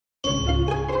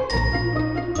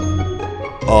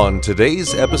On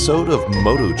today's episode of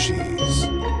MotoCheez.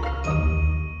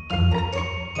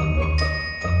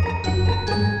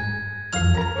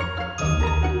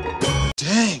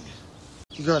 Dang!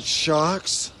 You got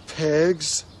shocks,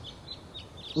 pegs,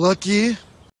 lucky.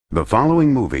 The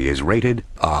following movie is rated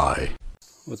I.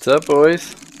 What's up,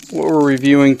 boys? What we're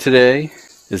reviewing today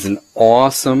is an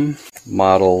awesome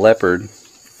model Leopard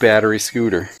battery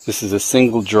scooter. This is a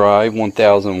single drive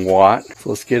 1000 watt.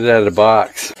 So let's get it out of the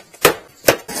box.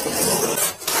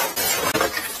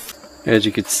 As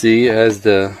you can see, it has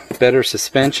the better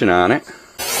suspension on it.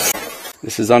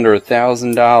 This is under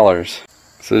 $1,000.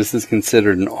 So this is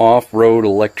considered an off-road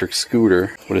electric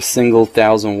scooter with a single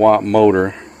 1000 watt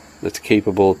motor that's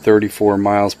capable of 34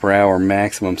 miles per hour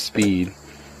maximum speed. It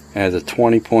has a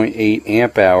 20.8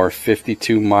 amp hour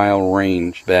 52 mile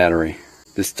range battery.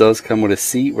 This does come with a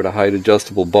seat with a height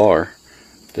adjustable bar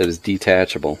that is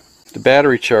detachable. The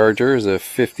battery charger is a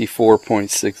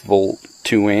 54.6 volt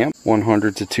 2 amp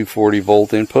 100 to 240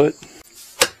 volt input.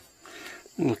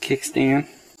 Little kickstand.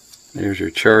 There's your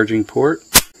charging port.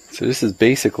 So this is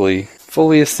basically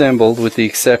fully assembled with the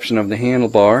exception of the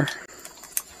handlebar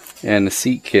and the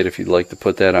seat kit if you'd like to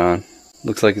put that on.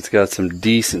 Looks like it's got some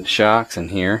decent shocks in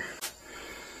here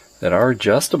that are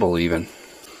adjustable even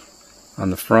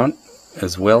on the front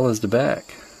as well as the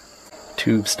back.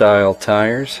 Tube style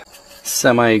tires,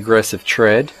 semi-aggressive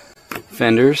tread,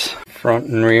 fenders front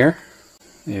and rear.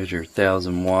 There's your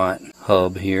 1000 watt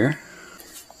hub here.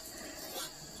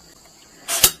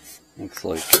 Looks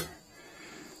like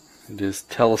it is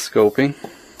telescoping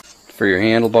for your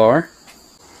handlebar.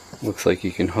 Looks like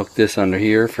you can hook this under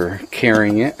here for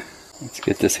carrying it. Let's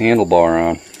get this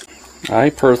handlebar on. I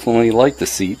personally like the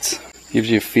seats. Gives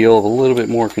you a feel of a little bit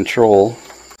more control,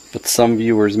 but some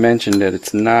viewers mentioned that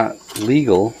it's not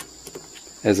legal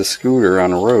as a scooter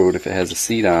on a road if it has a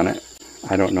seat on it.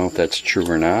 I don't know if that's true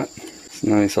or not. It's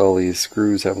nice all these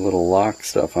screws have a little lock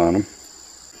stuff on them.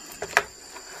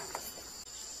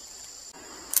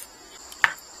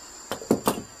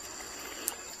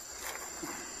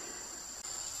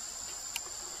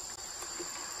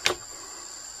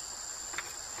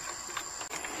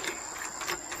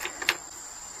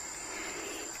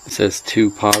 It says 2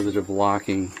 positive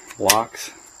locking locks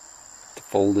to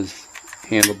fold his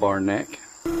handlebar neck.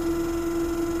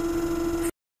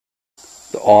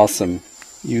 The Ausom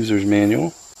user's manual.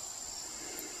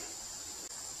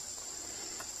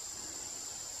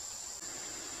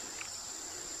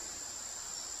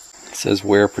 It says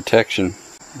wear protection.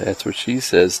 That's what she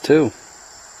says too.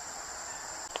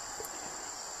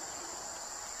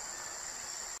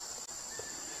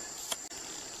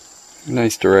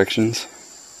 Nice directions.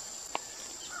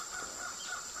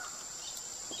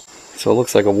 So it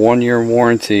looks like a 1-year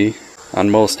warranty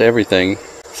on most everything,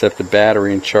 except the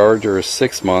battery and charger is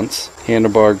 6 months.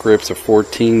 Handlebar grips are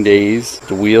 14 days.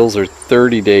 The wheels are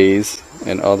 30 days,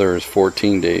 and other is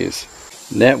 14 days.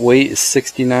 Net weight is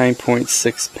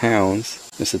 69.6 pounds.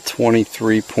 It's a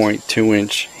 23.2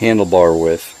 inch handlebar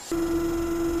width.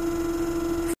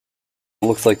 It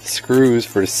looks like the screws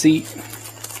for the seat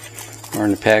are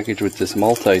in the package with this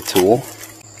multi-tool.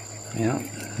 Yeah,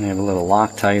 they have a little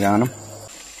Loctite on them.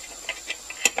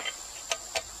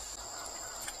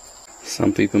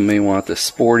 Some people may want the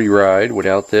sporty ride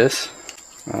without this.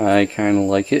 I kind of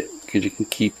like it because you can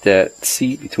keep that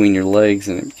seat between your legs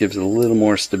and it gives it a little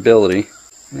more stability.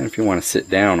 And if you want to sit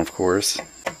down, of course,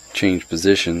 change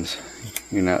positions.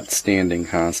 You're not standing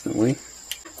constantly. It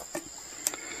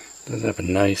does have a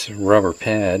nice rubber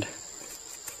pad.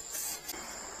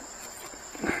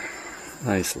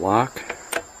 Nice lock.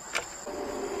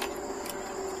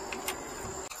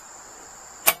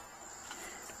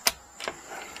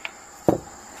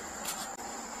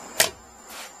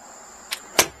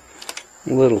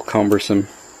 A little cumbersome.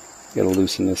 Got to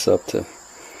loosen this up to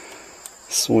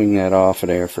swing that off of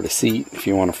there for the seat if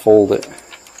you want to fold it.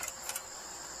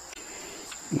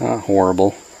 Not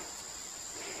horrible.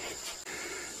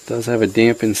 Does have a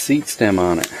dampened seat stem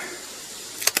on it.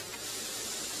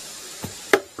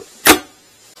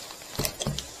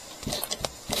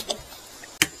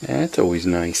 That's always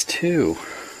nice too.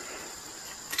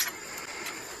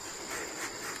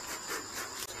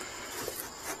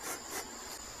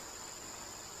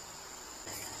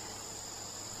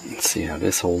 Let's see how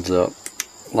this holds up.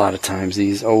 A lot of times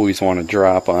these always want to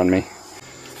drop on me.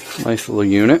 Nice little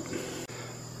unit.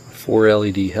 4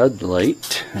 LED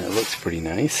headlight. That looks pretty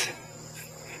nice.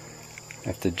 I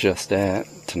have to adjust that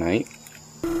tonight.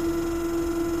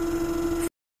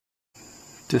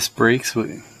 Disc brakes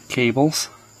with cables.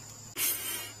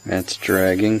 That's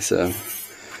dragging, so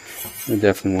I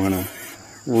definitely want to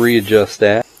readjust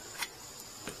that.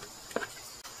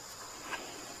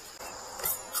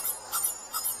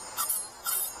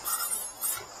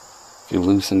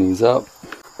 loosen these up.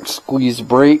 Squeeze the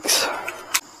brakes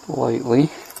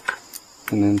lightly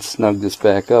and then snug this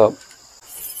back up.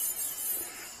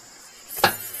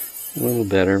 A little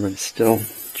better, but it's still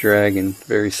dragging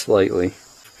very slightly.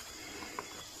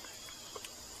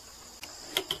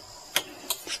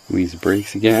 Squeeze the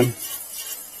brakes again.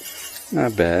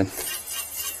 Not bad.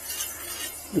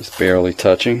 Just barely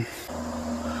touching.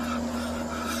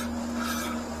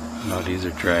 No, these are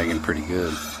dragging pretty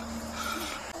good.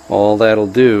 All that'll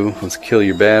do is kill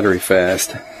your battery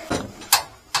fast.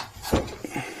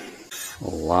 A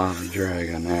lot of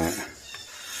drag on that.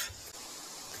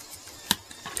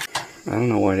 I don't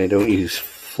know why they don't use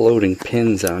floating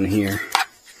pins on here.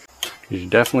 You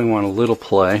definitely want a little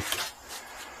play.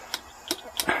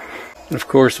 And of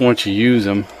course, once you use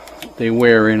them, they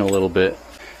wear in a little bit,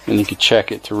 and you can check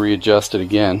it to readjust it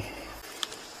again.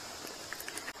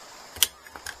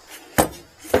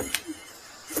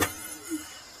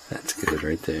 That's good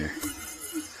right there.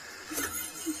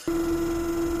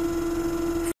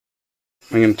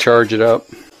 I'm going to charge it up.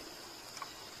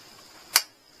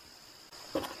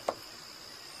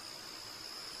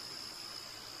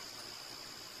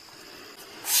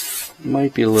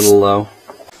 Might be a little low.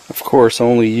 Of course,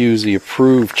 only use the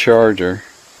approved charger.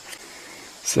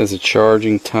 It says the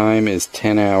charging time is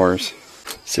 10 hours.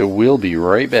 So we'll be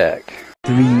right back.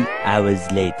 3 hours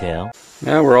later.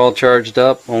 Now we're all charged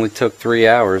up. Only took 3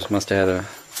 hours. Must have had a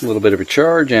little bit of a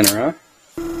charge in her,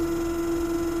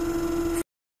 huh?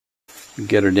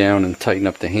 Get her down and tighten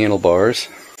up the handlebars.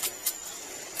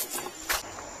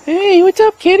 Hey, what's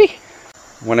up, kitty?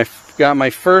 When I got my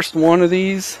first one of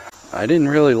these, I didn't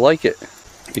really like it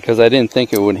because I didn't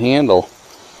think it would handle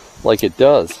like it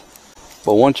does.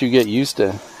 But once you get used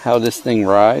to how this thing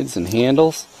rides and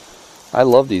handles, I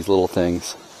love these little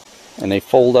things. And they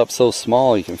fold up so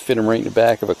small you can fit them right in the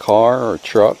back of a car or a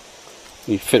truck.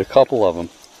 You fit a couple of them.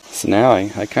 So now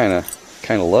I kind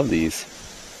of love these.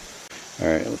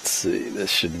 Alright, let's see.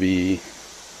 This should be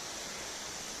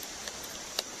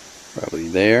probably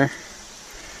there.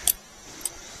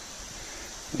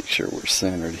 Make sure we're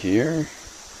centered here.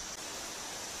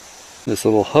 This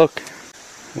little hook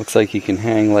looks like you can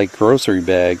hang like grocery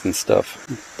bags and stuff.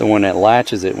 The one that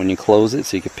latches it when you close it,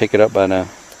 so you can pick it up by the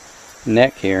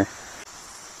neck here.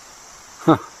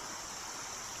 Huh.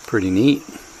 Pretty neat.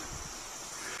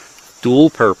 Dual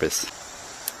purpose.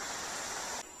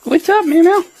 What's up,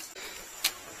 Mimo?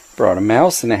 Brought a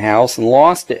mouse in the house and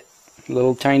lost it. A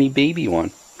little tiny baby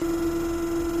one.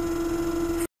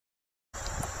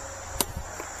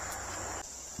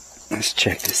 Let's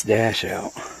check this dash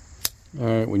out.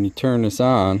 Alright, when you turn this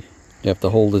on, you have to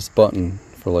hold this button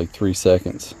for like 3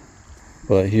 seconds.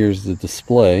 But here's the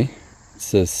display. It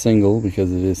says single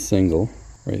because it is single.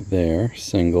 Right there,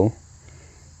 single.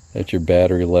 That's your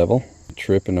battery level. The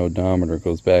trip and odometer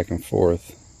goes back and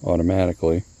forth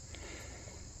automatically.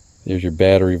 There's your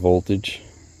battery voltage.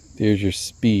 There's your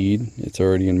speed. It's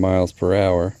already in miles per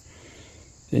hour.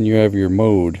 Then you have your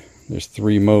mode. There's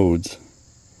 3 modes.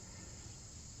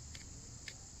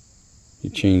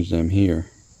 You change them here.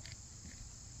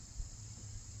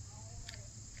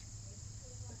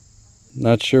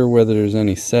 Not sure whether there's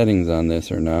any settings on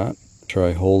this or not.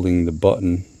 Try holding the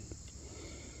button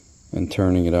and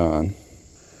turning it on.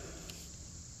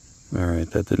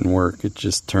 Alright, that didn't work. It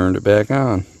just turned it back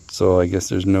on. So I guess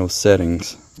there's no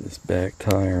settings. This back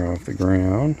tire off the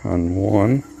ground on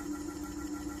 1.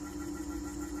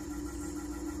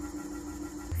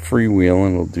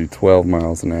 Freewheeling will do 12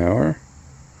 miles an hour.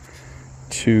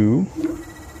 2.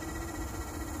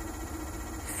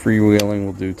 Freewheeling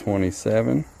will do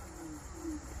 27.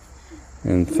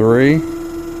 And 3.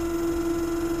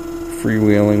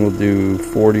 Freewheeling will do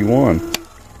 41.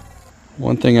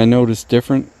 One thing I noticed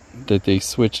different, that they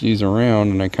switch these around,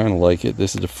 and I kind of like it.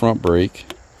 This is the front brake.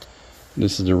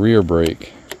 This is the rear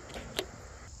brake.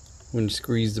 When you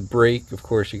squeeze the brake, of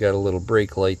course you got a little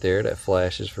brake light there that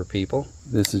flashes for people.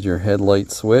 This is your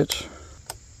headlight switch.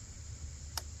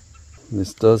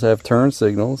 This does have turn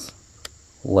signals.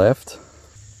 Left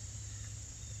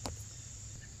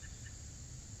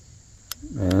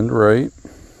and right.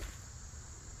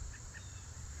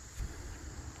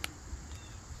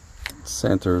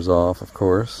 Center is off, of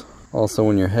course. Also,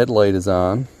 when your headlight is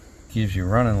on, it gives you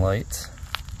running lights.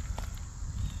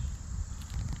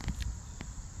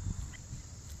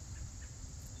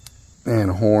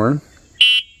 And horn.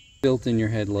 Built in your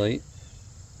headlight.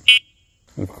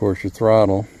 Of course, your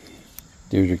throttle.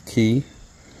 There's your key,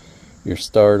 your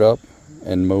startup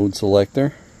and mode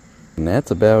selector. And that's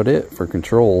about it for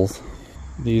controls.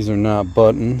 These are not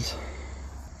buttons.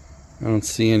 I don't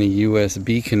see any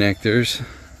USB connectors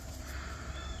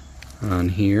on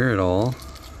here at all.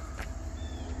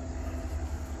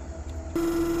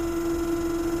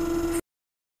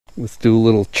 Let's do a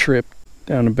little trip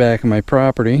down the back of my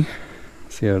property.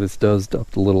 See how this does up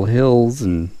the little hills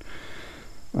and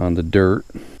on the dirt.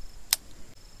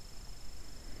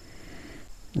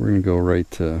 We're going to go right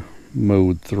to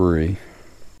mode 3.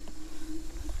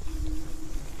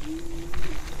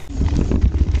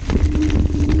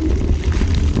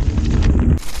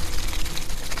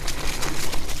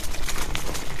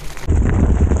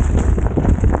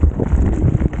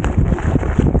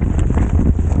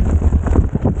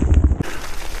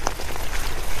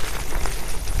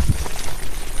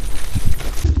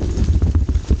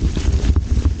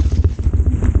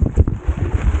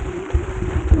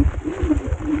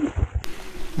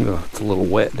 Oh, it's a little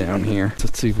wet down here.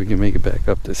 Let's see if we can make it back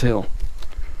up this hill.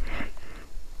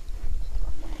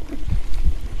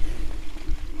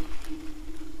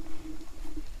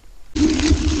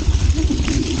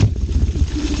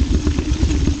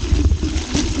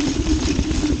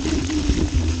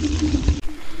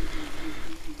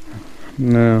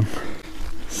 No,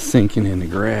 sinking in the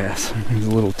grass. These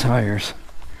little tires.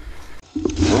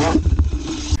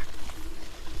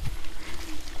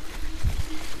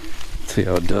 See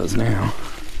how it does now.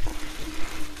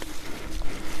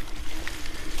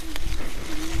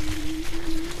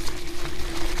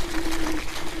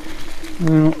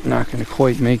 Well, not going to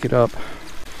quite make it up.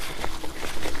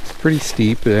 It's pretty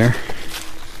steep there.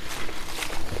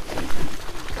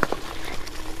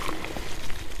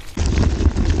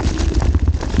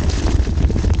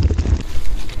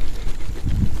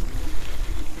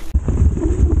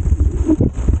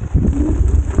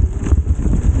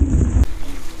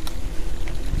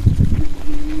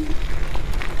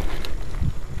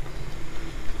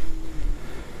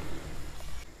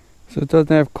 So it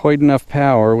doesn't have quite enough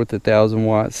power with the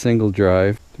 1000-watt single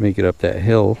drive to make it up that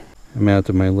hill. I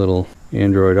mounted my little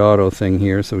Android Auto thing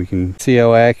here so we can see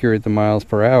how accurate the miles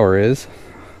per hour is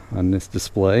on this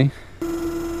display.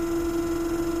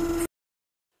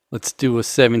 Let's do a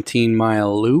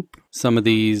 17-mile loop. Some of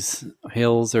these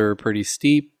hills are pretty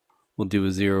steep. We'll do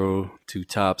a 0 to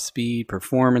top speed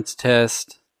performance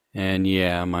test. And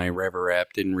yeah, my Rever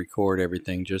app didn't record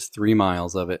everything, just 3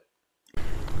 miles of it.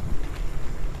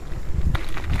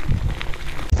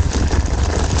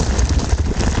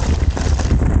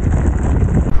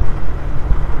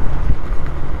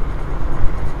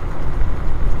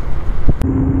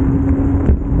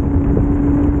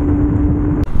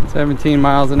 "17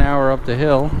 miles an hour up the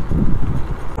hill."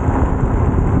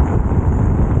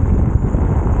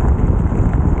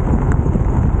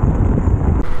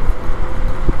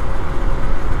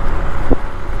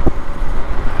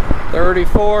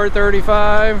 "34,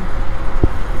 35.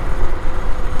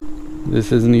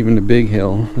 This isn't even the big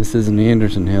hill. This isn't the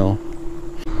Anderson Hill.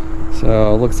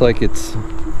 So it looks like it's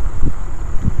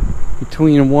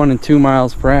between 1 and 2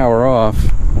 miles per hour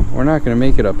off. We're not going to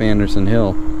make it up Anderson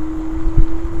Hill.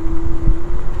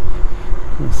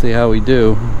 Let's see how we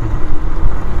do.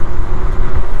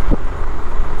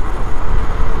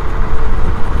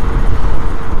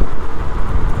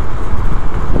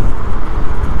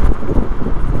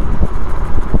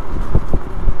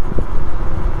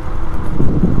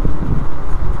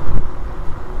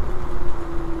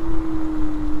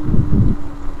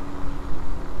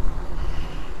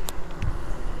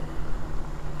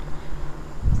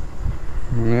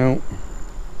 No.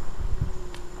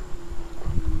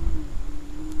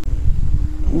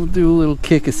 We'll do a little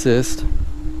kick assist.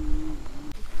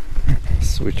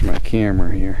 Switch my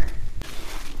camera here.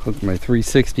 Hook my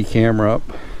 360 camera up.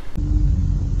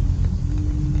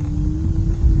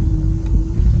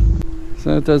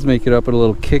 So it does make it up at a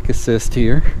little kick assist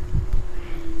here.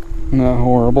 Not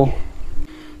horrible.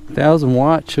 1000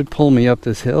 watts should pull me up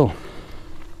this hill.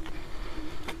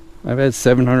 I've had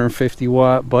 750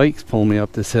 watt bikes pull me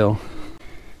up this hill.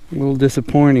 A little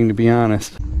disappointing, to be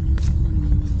honest.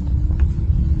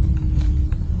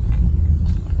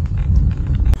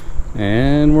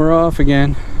 And we're off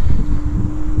again.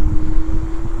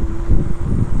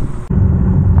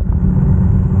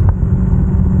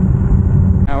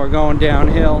 Now we're going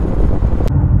downhill.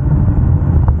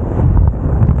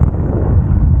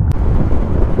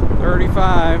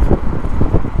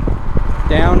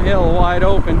 Downhill, wide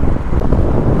open.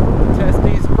 Test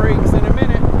these brakes in a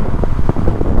minute.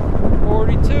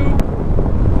 42.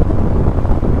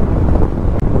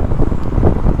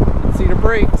 Let's see the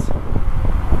brakes.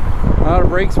 Oh, the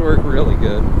brakes work really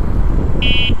good.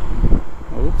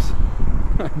 Oops.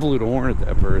 I blew the horn at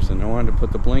that person. I wanted to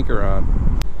put the blinker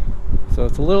on. So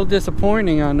it's a little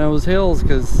disappointing on those hills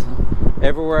because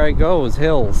everywhere I go is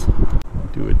hills.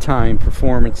 Do a time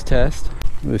performance test.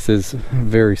 This is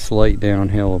very slight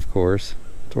downhill, of course.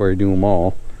 That's where I do them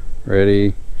all.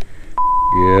 Ready?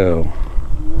 go.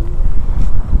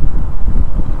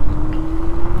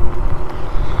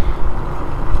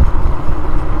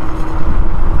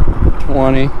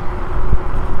 $20,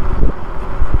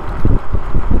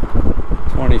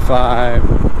 $25,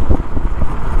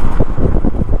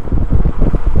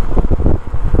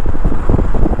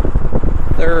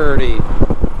 $30,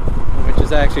 which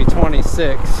is actually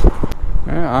 26.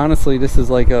 Honestly, this is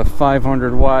like a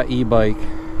 500 watt e-bike.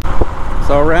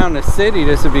 So around the city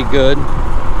this would be good,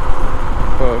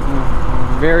 but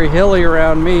very hilly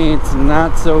around me, it's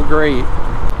not so great.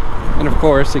 And of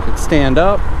course it could stand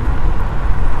up.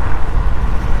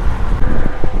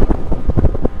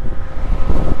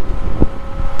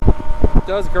 It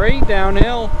does great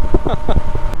downhill.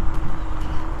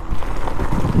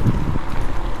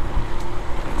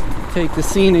 Take the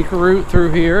scenic route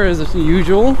through here as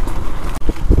usual.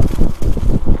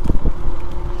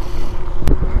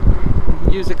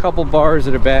 Use a couple bars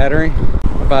of the battery,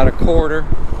 about a quarter.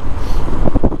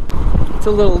 It's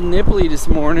a little nipply this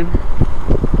morning.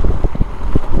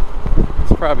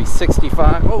 It's probably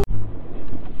 65. Oh,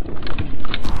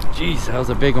 jeez, that was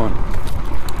a big one.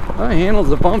 Oh, it handles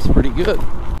the bumps pretty good.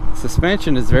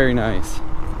 Suspension is very nice,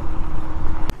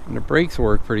 and the brakes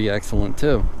work pretty excellent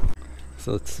too.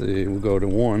 So let's see, we'll go to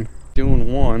 1.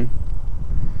 Doing 1.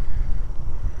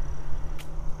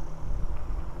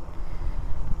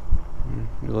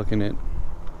 You're looking at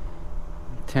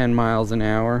 10 miles an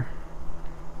hour,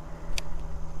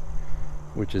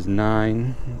 which is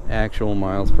 9 actual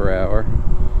miles per hour.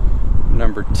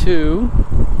 Number 2,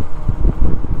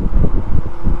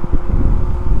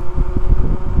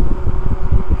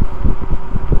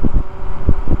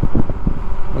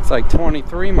 looks like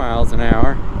 23 miles an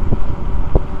hour,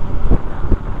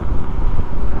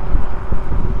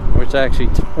 which is actually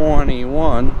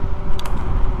 21.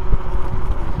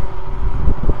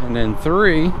 And then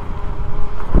 3,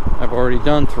 I've already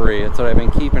done 3, that's what I've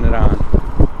been keeping it on.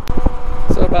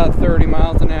 So about 30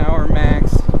 miles an hour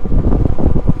max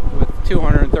with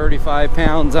 235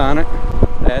 pounds on it.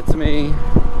 That's me.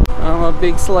 I'm a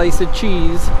big slice of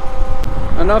cheese.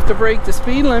 Enough to break the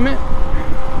speed limit,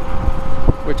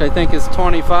 which I think is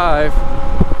 25.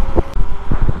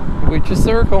 Which is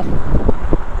circle.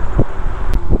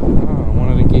 Oh, one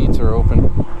of the gates are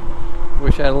open.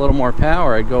 Wish I had a little more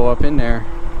power, I'd go up in there.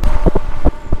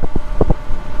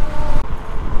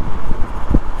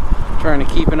 Trying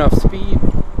to keep enough speed.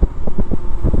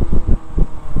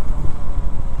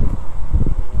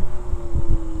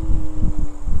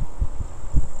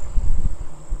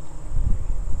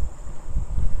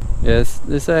 Yes,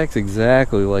 this acts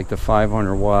exactly like the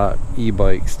 500 watt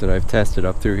e-bikes that I've tested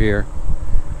up through here.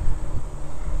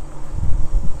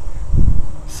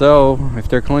 So if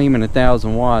they're claiming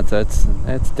 1,000 watts, that's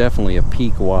definitely a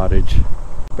peak wattage.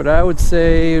 But I would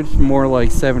say it's more like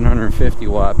 750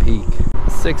 watt peak.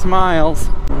 6 miles.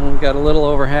 We've got a little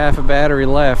over half a battery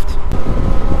left.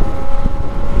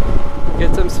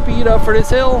 Get some speed up for this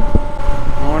hill.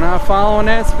 We're not following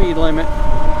that speed limit.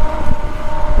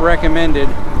 Recommended.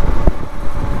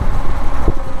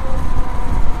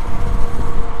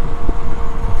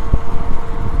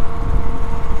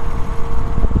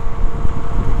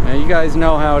 Now you guys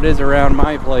know how it is around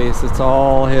my place. It's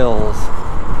all hills.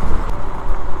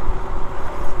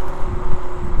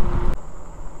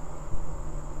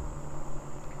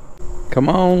 Come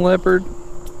on, Leopard.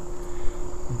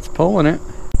 It's pulling it.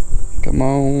 Come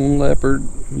on, Leopard.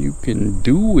 You can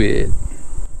do it.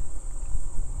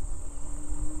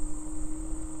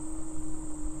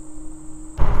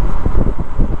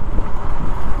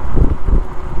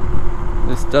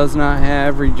 This does not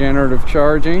have regenerative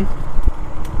charging.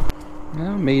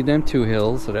 Well, made them 2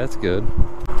 hills, so that's good.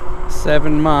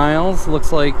 7 miles.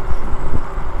 Looks like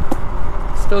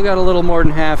still got a little more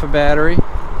than half a battery.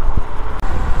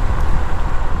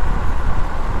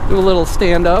 Do a little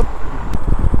stand up.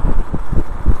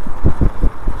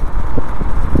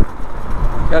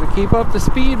 Got to keep up the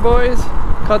speed, boys.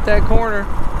 Cut that corner.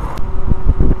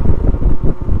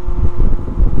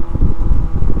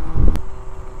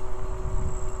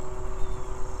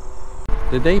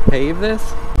 Did they pave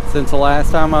this? Since the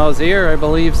last time I was here, I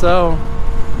believe so.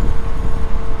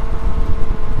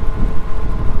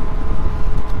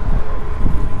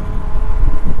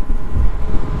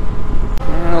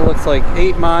 Looks like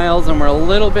 8 miles and we're a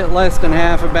little bit less than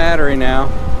half a battery now.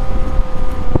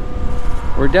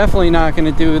 We're definitely not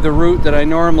going to do the route that I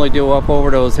normally do up over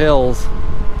those hills,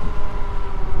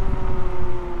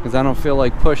 because I don't feel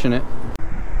like pushing it.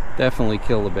 Definitely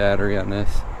kill the battery on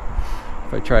this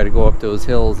if I try to go up those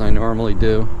hills I normally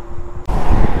do.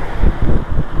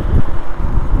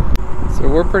 So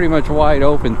we're pretty much wide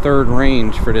open third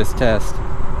range for this test.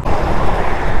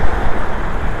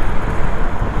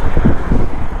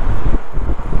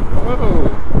 Whoa!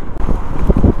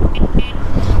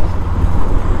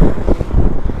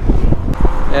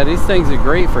 Yeah, these things are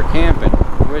great for camping.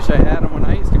 I wish I had them when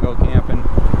I used to go camping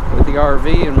with the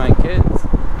RV and my kids.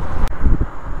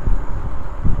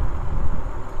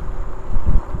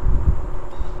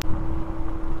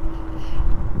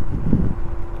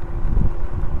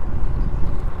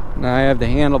 Now I have the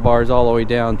handlebars all the way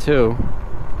down too.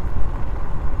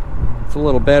 It's a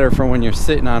little better for when you're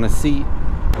sitting on a seat.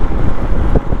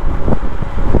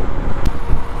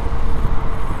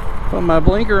 Put my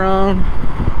blinker on.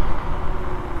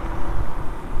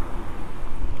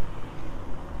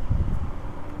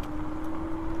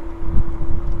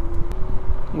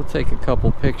 We'll take a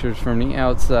couple pictures from the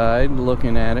outside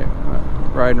looking at it,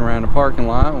 riding around the parking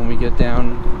lot when we get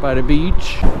down by the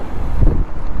beach.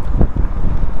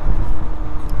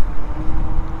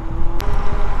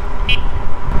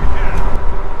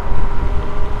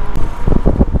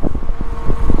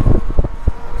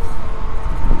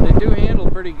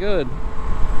 Pretty good.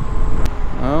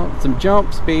 Oh, some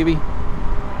jumps, baby.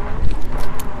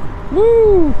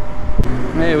 Woo!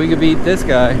 Hey, we could beat this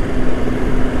guy.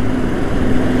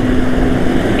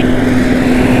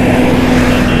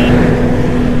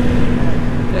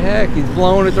 The heck, he's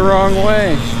blowing it the wrong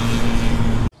way.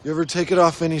 You ever take it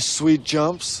off any sweet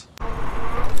jumps?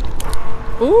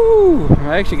 Ooh,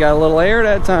 I actually got a little air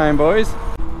that time, boys.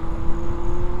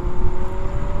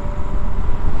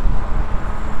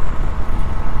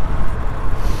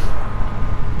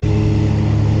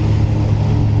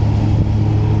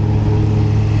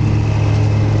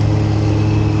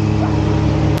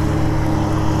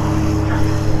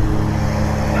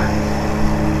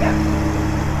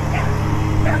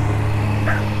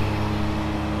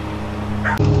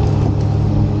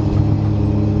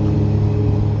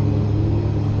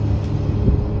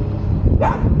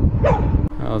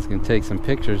 I was gonna take some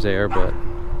pictures there, but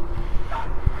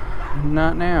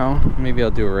not now. Maybe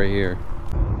I'll do it right here.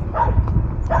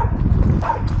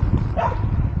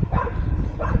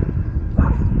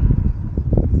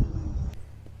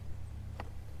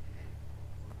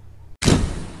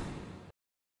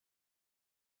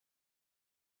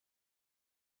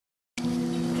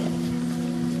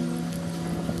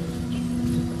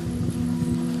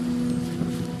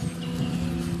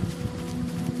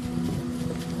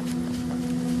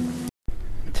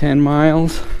 $10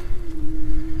 miles,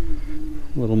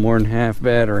 a little more than half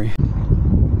battery.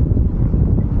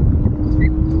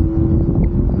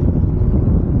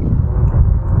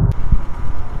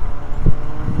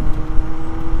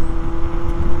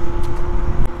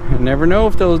 You never know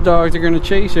if those dogs are going to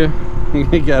chase you.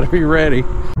 You got to be ready.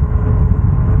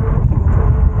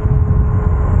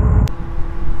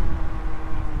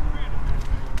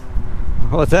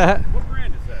 What's that? What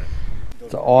brand is that?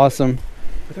 It's Ausom.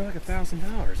 But they're like $1,000,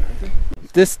 aren't they?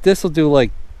 This will do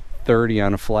like 30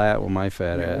 on a flat with my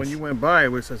fat ass. When you went by,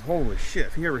 it says, "Holy shit!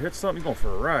 If he ever hits something, you're going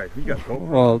for a ride." You got GoPro?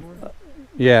 Well,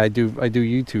 yeah, I do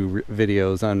YouTube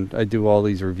videos on. I do all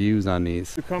these reviews on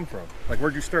these. Where'd you come from? Like,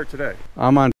 where'd you start today?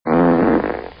 I'm on.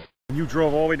 You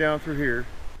drove all the way down through here.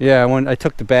 Yeah, I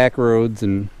took the back roads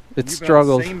and it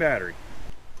struggles. Same battery.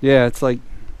 Yeah, it's like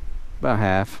about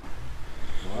half.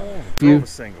 Wow. Drove a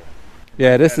single.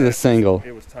 Yeah, this is a single.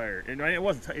 It was tired. It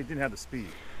wasn't. It didn't have the speed.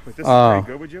 But this is pretty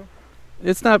good. Would you?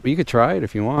 It's not. You could try it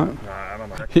if you want. Nah, I don't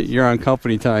know. You're on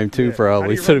company time too, Yeah.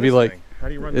 probably. So it'd be like. How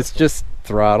do you run it's just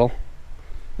throttle.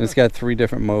 And it's got 3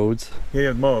 different modes. Yeah, you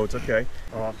have modes. Okay.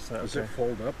 Oh, Does it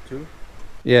fold up too?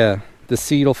 Yeah, the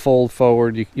seat will fold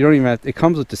forward. You don't even have. It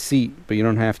comes with the seat, but you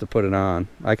don't have to put it on.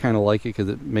 I kind of like it because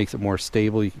it makes it more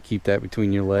stable. You can keep that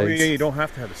between your legs. Oh, yeah, you don't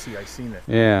have to have a seat. I've seen it.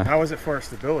 Yeah. How is it for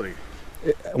stability?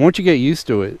 Once you get used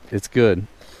to it, it's good.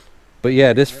 But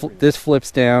yeah, this flips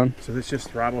down. So this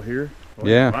just throttle here? Oh,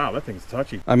 yeah. Wow, that thing's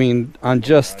touchy. I mean, on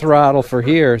just throttle for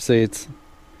here, say it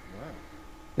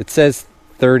says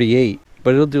 38,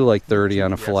 but it'll do like 30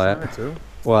 on a flat.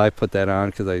 Well, I put that on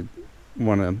because I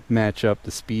want to match up the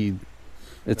speed.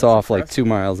 It's off like 2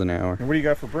 miles an hour. And what do you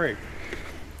got for brake?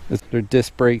 They're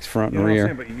disc brakes front and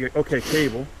rear. But you get, okay,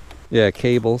 cable. Yeah,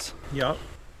 cables. Yep.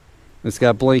 It's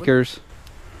got blinkers.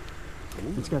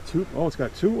 It's got two. Oh, it's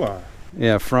got two.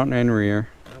 Yeah, front and rear.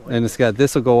 And it's got,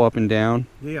 this will go up and down.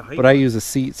 Yeah. But I use a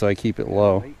seat, so I keep it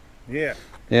low. Yeah.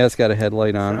 Yeah, it's got a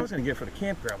headlight on it. I was going to get for the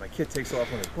campground. My kid takes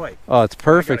off on his bike. Oh, it's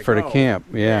perfect for the camp.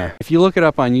 Yeah. If you look it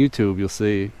up on YouTube, you'll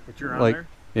see. But you're on like, there?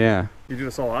 Yeah. You do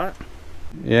this a lot?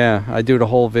 Yeah, I do the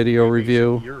whole video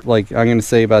review. Like I'm going to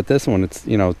say about this one, it's,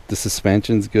 you know, the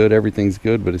suspension's good, everything's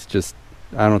good, but it's just,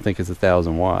 I don't think it's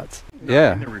 1,000 watts.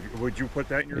 Yeah. Would you put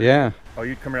that in your Yeah. Oh,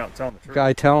 you'd come out and tell them the truth.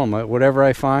 Guy, tell him whatever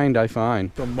I find, I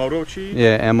find. The MotoCheez?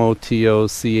 Yeah, MotoCheez.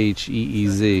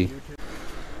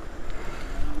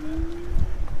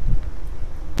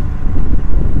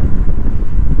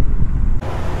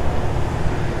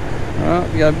 Oh,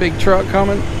 you got a big truck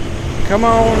coming. Come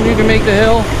on, you can make the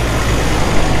hill.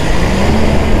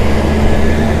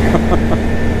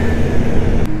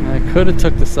 I could have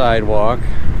took the sidewalk.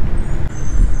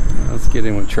 Let's get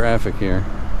in with traffic here.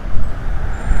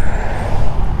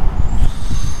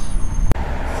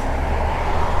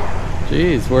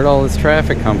 Jeez, where'd all this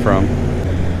traffic come from?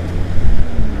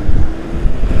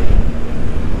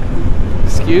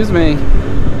 Excuse me.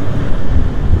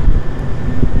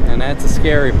 And that's the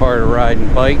scary part of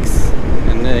riding bikes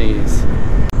and these.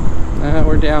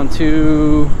 We're down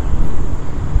to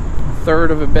a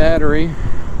third of a battery.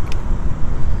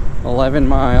 11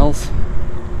 miles.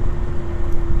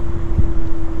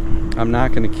 I'm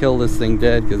not going to kill this thing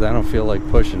dead because I don't feel like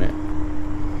pushing it.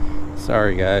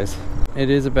 Sorry guys. It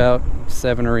is about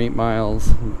 7 or 8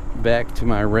 miles back to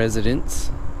my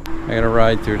residence. I gotta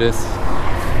ride through this.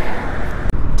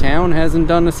 Town hasn't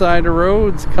done the side of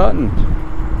roads cutting.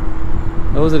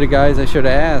 Those are the guys I should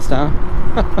have asked, huh?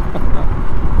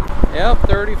 Yep,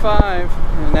 35.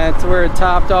 And that's where it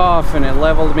topped off and it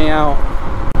leveled me out.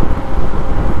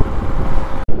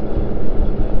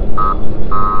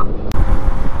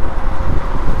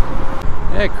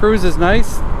 Yeah, cruise is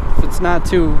nice if it's not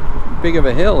too big of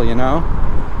a hill, you know.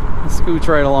 It scoots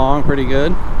right along pretty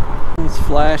good. It's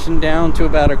flashing down to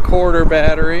about a quarter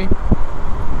battery.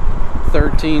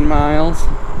 13 miles.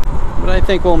 But I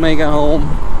think we'll make it home.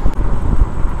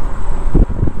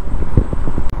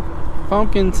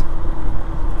 Pumpkins.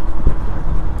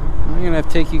 I'm gonna have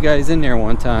to take you guys in there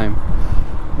one time.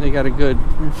 They got a good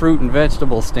fruit and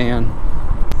vegetable stand.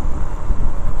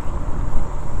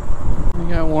 We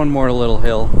got one more little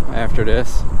hill after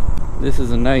this. This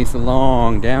is a nice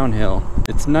long downhill.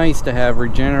 It's nice to have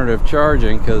regenerative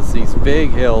charging because these big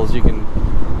hills you can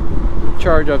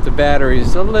charge up the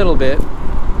batteries a little bit.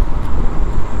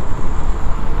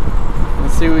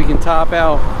 Let's see what we can top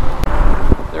out.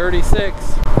 36,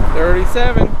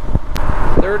 37,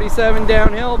 37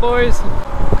 downhill, boys.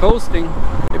 Coasting.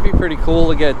 It'd be pretty cool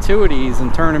to get 2 of these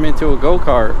and turn them into a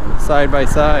go-kart side by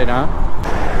side, huh?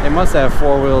 They must have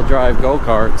 4-wheel drive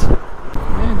go-karts.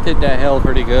 Did that hill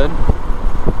pretty good.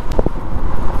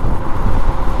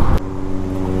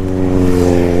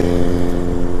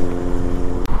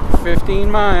 $15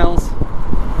 miles.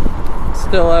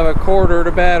 Still have a quarter of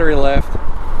the battery left.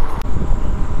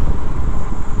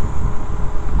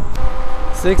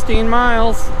 16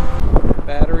 miles.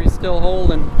 Battery's still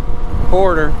holding.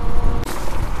 Quarter.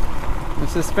 The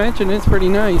suspension is pretty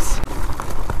nice.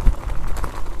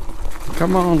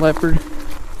 Come on, Leopard.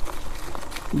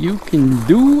 You can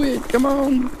do it. Come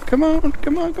on. Come on.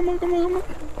 Come on. Come on. Come on. Come on.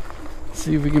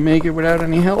 See if we can make it without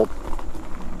any help.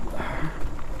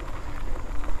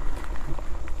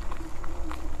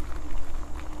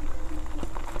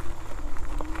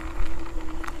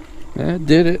 That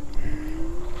did it.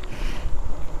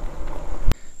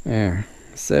 There.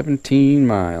 17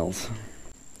 miles.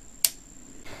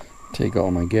 Take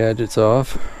all my gadgets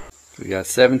off. We got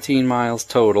 17 miles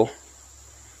total.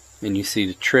 And you see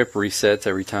the trip resets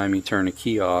every time you turn the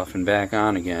key off and back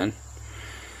on again.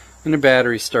 And the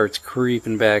battery starts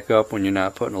creeping back up when you're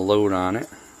not putting a load on it.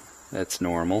 That's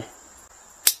normal.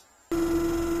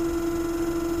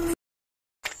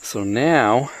 So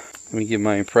now, let me give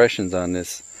my impressions on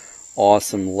this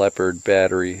Ausom Leopard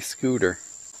battery scooter.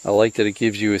 I like that it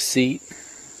gives you a seat.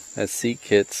 That seat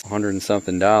kit's $100 and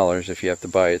something if you have to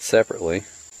buy it separately.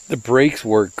 The brakes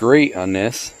work great on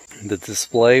this. The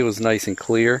display was nice and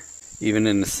clear. Even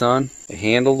in the sun, it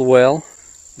handled well.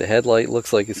 The headlight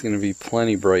looks like it's going to be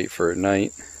plenty bright for at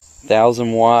night.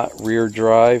 1,000 watt rear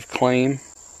drive claim.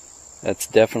 That's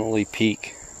definitely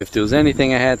peak. If there was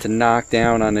anything I had to knock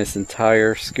down on this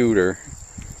entire scooter,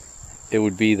 it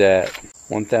would be that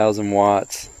 1,000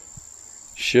 watts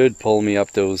should pull me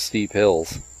up those steep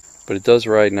hills. But it does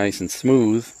ride nice and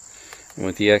smooth. And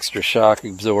with the extra shock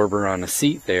absorber on the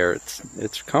seat there, it's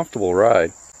a comfortable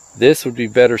ride. This would be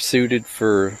better suited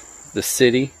for the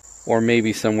city, or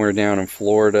maybe somewhere down in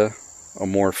Florida, a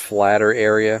more flatter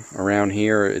area. Around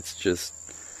here it's just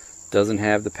doesn't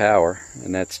have the power,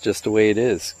 and that's just the way it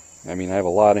is. I mean, I have a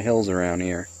lot of hills around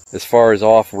here. As far as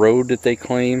off-road that they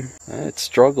claim, it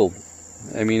struggled.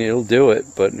 I mean, it'll do it,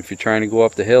 but if you're trying to go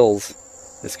up the hills,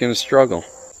 it's going to struggle.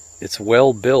 It's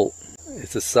well built.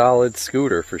 It's a solid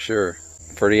scooter for sure.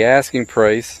 For the asking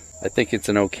price, I think it's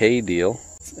an okay deal.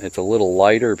 It's a little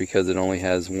lighter because it only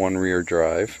has one rear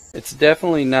drive. It's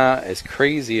definitely not as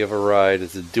crazy of a ride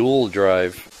as the dual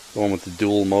drive, the one with the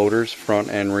dual motors, front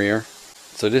and rear.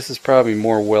 So this is probably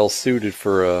more well suited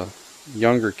for a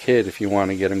younger kid if you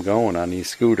want to get him going on these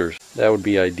scooters. That would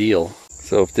be ideal.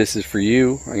 So if this is for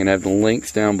you, I'm going to have the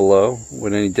links down below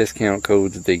with any discount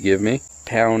codes that they give me.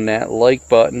 Pound that like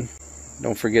button.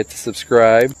 Don't forget to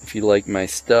subscribe. If you like my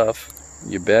stuff,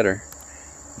 you better.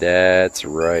 That's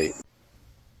right.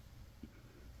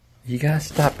 You gotta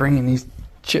stop bringing these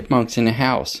chipmunks in the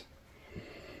house.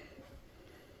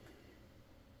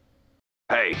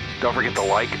 Hey, don't forget to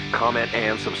like, comment,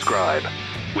 and subscribe.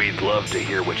 We'd love to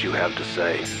hear what you have to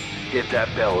say. Hit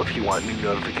that bell if you want new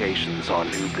notifications on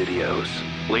new videos.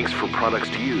 Links for products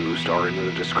used are in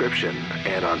the description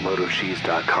and on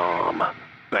MotoCheez.com.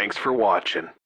 Thanks for watching.